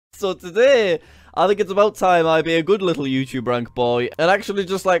So today, I think it's about time I be a good little YouTube rank boy and actually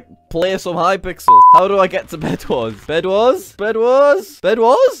just like play some Hypixel. How do I get to Bedwars? Bedwars? Bedwars?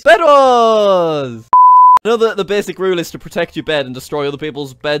 Bedwars? Bedwars! I know that the basic rule is to protect your bed and destroy other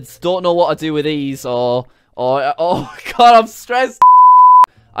people's beds. Don't know what to do with these or oh god, I'm stressed.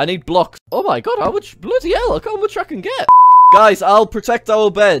 I need blocks. Oh my god, how much? Bloody hell, look how much I can get. Guys, I'll protect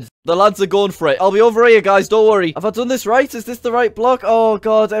our bed. The lads are going for it. I'll be over here, guys, don't worry. Have I done this right? Is this the right block? Oh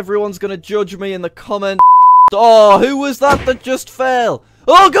god, everyone's gonna judge me in the comments. Oh, who was that just fell?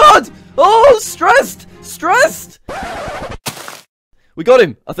 Oh god! Oh, stressed! Stressed! We got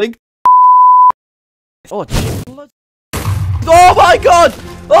him, I think. Oh, jeez. Oh my god!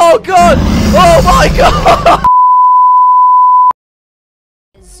 Oh god! Oh my god!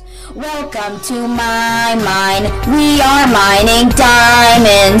 Welcome to my mine. We are mining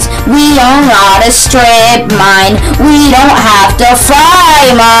diamonds. We are not a strip mine. We don't have to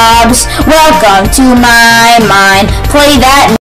fry mobs. Welcome to my mine. Play that